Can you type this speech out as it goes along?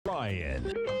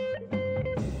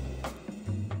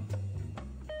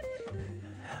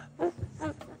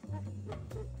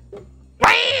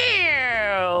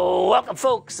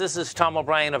Folks, this is Tom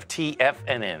O'Brien of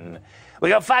TFNN. We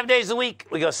go 5 days a week.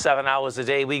 We go 7 hours a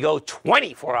day. We go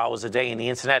 24 hours a day on the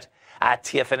internet at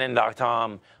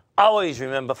TFNN.com. Always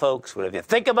remember, folks, whatever you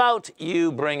think about,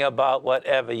 you bring about.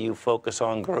 Whatever you focus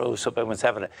on grows. Hope everyone's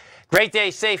having a great day,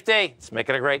 safe day. Let's make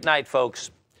it a great night,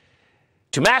 folks.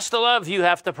 To master love, you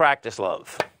have to practice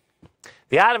love.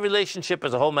 The art of relationship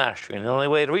is a whole mastery, and the only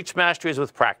way to reach mastery is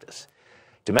with practice.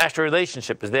 To master a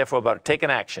relationship is therefore about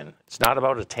taking action. It's not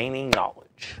about attaining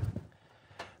knowledge.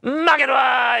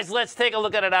 Market-wise, let's take a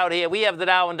look at it out here. We have the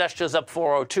Dow Industrials up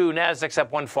 402, Nasdaq's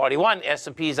up 141,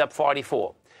 S&P's up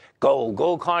 44.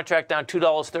 Gold contract down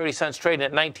 $2.30, trading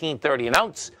at $19.30 an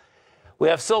ounce. We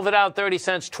have silver down 30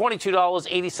 cents,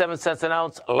 $22.87 an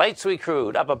ounce. Light sweet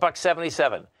crude up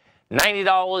 $1.77,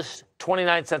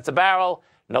 $90.29 a barrel.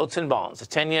 Notes and bonds. A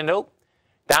 10-year note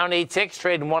down 8 ticks,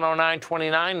 trading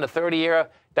 109.29. The 30-year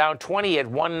down 20 at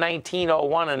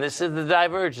 119.01. And this is the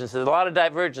divergence. There's a lot of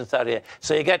divergence out here.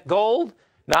 So you got gold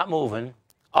not moving.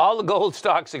 All the gold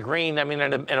stocks are green, I mean,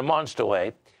 in a monster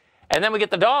way. And then we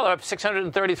get the dollar up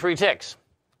 633 ticks,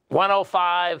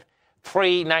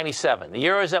 105.397. The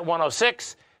euro is at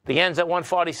 106. The yen's at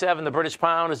 147. The British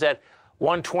pound is at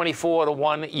 124 to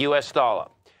 1 US dollar.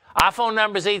 Our phone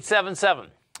number is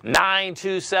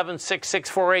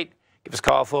 877-927-6648. Give us a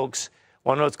call, folks.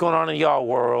 Want to know what's going on in your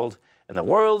world. In the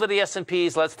world of the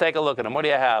S&Ps, let's take a look at them. What do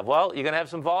you have? Well, you're going to have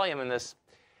some volume in this.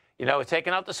 You know, we're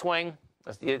taking out the swing.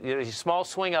 Your small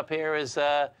swing up here is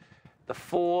the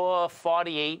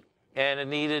 448, and it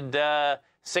needed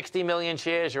 60 million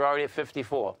shares. You're already at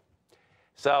 54.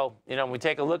 So, you know, when we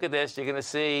take a look at this, you're going to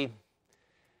see,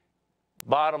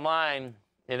 bottom line,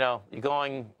 you know, you're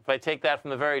going, if I take that from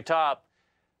the very top,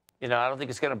 you know, I don't think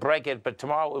it's going to break it, but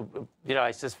tomorrow, you know, I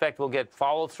suspect we'll get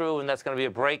follow through, and that's going to be a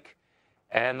break.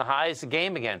 And the high is the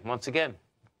game again, once again.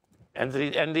 And the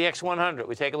NDX 100.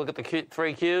 We take a look at the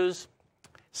three Qs.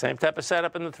 Same type of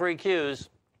setup in the three Qs.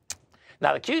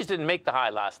 Now, the Qs didn't make the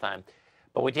high last time.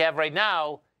 But what you have right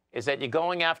now is that you're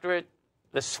going after it,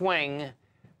 the swing,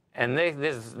 and the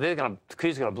Qs are going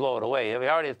to blow it away. We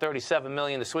already have 37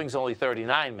 million. The swing's only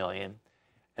 39 million.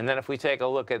 And then if we take a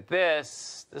look at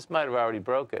this might have already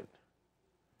broke it.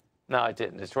 No, it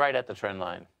didn't. It's right at the trend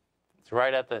line. It's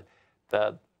right at the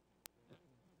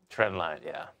trend line,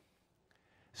 yeah.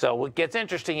 So what gets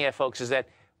interesting here, folks, is that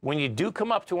when you do come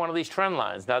up to one of these trend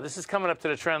lines, now this is coming up to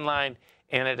the trend line,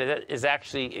 and it is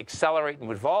actually accelerating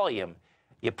with volume,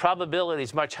 your probability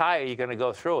is much higher you're going to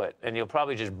go through it, and you'll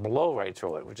probably just blow right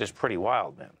through it, which is pretty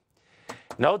wild, man.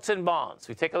 Notes and bonds.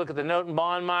 We take a look at the note and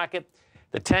bond market.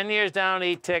 The 10-year's down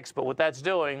 8 ticks, but what that's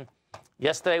doing,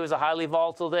 yesterday was a highly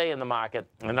volatile day in the market,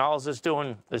 and all it's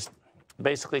doing is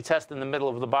basically testing the middle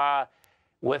of the bar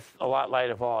with a lot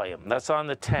lighter volume. That's on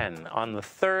the 10. On the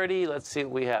 30, let's see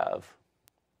what we have.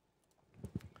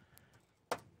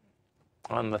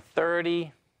 On the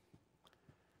 30,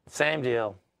 same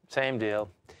deal, same deal.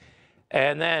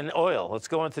 And then oil. Let's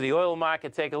go into the oil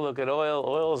market, take a look at oil.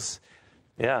 Oil's,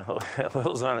 yeah,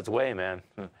 oil's on its way, man.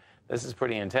 This is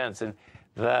pretty intense. And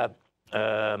the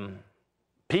PPI,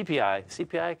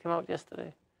 CPI came out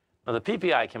yesterday? No, the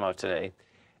PPI came out today.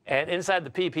 And inside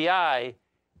the PPI,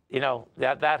 you know,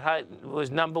 that high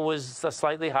number was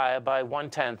slightly higher by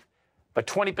 1/10, but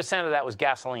 20% of that was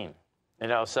gasoline. You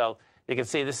know, so you can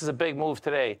see this is a big move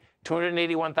today.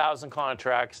 281,000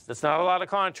 contracts. That's not a lot of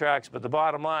contracts, but the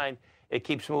bottom line, it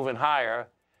keeps moving higher.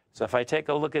 So if I take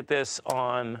a look at this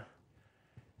on,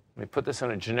 let me put this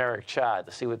on a generic chart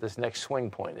to see what this next swing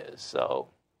point is. So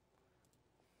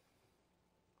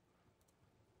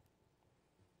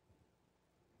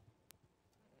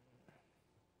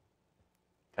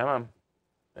come on.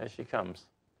 There she comes.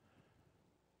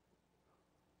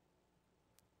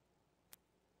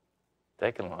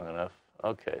 Taking long enough.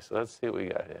 Okay, so let's see what we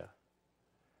got here.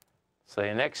 So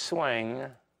your next swing,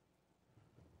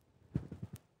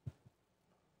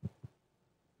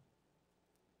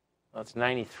 that's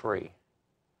 93.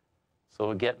 So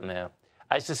we're getting there.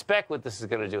 I suspect what this is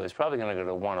going to do is probably going to go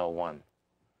to 101.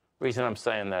 Reason I'm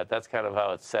saying that, that's kind of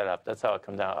how it's set up. That's how it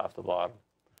comes down off the bottom.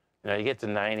 You know, you get to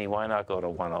 90, why not go to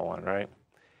 101, right?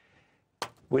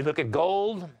 We look at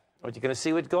gold. What you're going to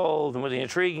see with gold, and what the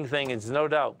intriguing thing is, no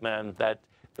doubt, man, that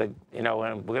you know,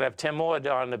 and we're going to have 10 more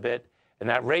down in a bit, and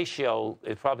that ratio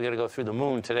is probably going to go through the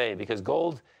moon today because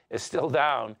gold is still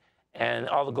down, and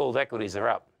all the gold equities are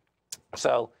up.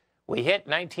 So we hit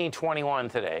 1921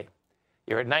 today.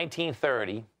 You're at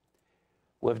 1930.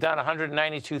 We've done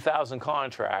 192,000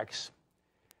 contracts,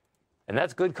 and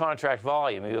that's good contract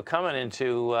volume. We were coming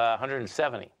into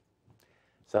 170.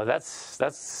 So that's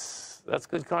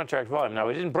good contract volume. Now,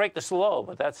 we didn't break the slow,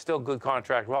 but that's still good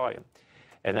contract volume.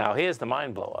 And now here's the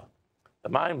mind blower. The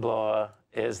mind blower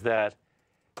is that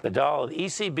the dollar, the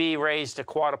ECB raised a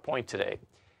 1/4 point today.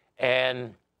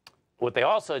 And what they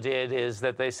also did is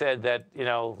that they said that, you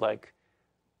know, like,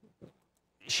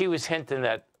 she was hinting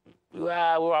that,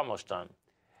 well, we're almost done.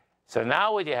 So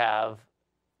now what you have,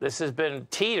 this has been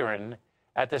teetering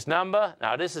at this number.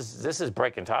 Now this is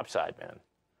breaking topside, man.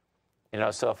 You know,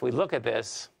 so if we look at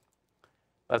this,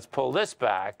 let's pull this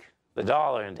back, the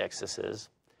dollar index this is.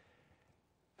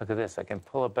 Look at this, I can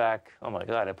pull it back. Oh my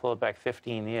God, I pull it back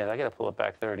 15 years. I got to pull it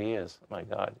back 30 years. Oh my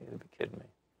God, you'd be kidding me.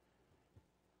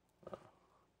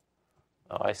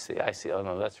 Oh, I see. Oh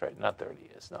no, that's right, not 30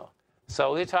 years, no.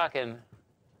 So we're talking,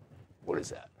 what is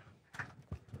that?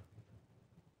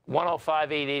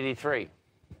 105,883.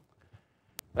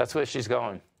 That's where she's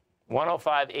going.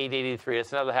 105,883.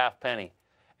 That's another half penny.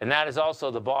 And that is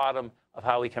also the bottom of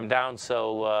how we come down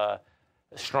so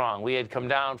strong. We had come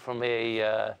down from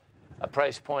a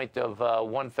price point of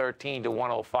 113 to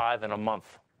 105 in a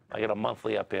month. I got a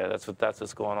monthly up here. That's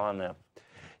what's going on there.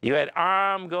 You had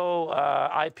ARM go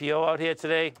IPO out here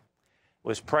today.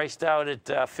 Was priced out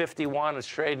at 51. It's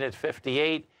trading at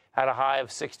 58. Had a high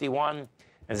of 61.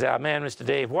 As our man, Mr.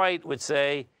 Dave White, would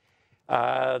say,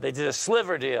 they did a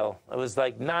sliver deal. It was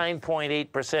like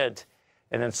 9.8%.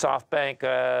 And then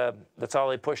SoftBank, that's all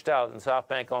they pushed out. And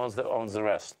SoftBank owns the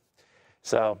rest.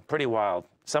 So pretty wild.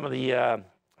 Some of the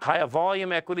higher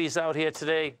volume equities out here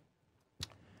today.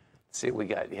 Let's see what we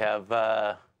got. You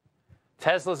have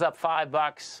Tesla's up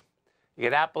 $5. You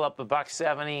get Apple up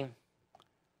 $1.70.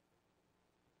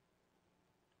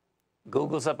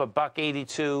 Google's up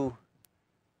 $1.82.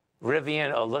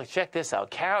 Rivian, oh look, check this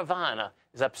out. Caravana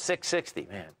is up $6.60,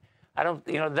 man. I don't,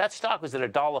 you know, that stock was at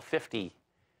 $1.50.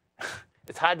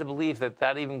 It's hard to believe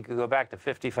that even could go back to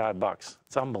 $55.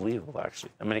 It's unbelievable,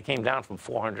 actually. I mean, it came down from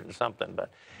 400 and something,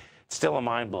 but it's still a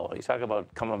mind blower. You talk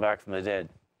about coming back from the dead.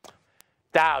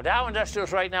 Dow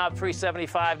Industrials right now up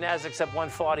 375. Nasdaq's up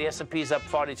 140. S&P's up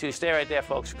 42. Stay right there,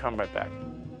 folks. We'll come right back.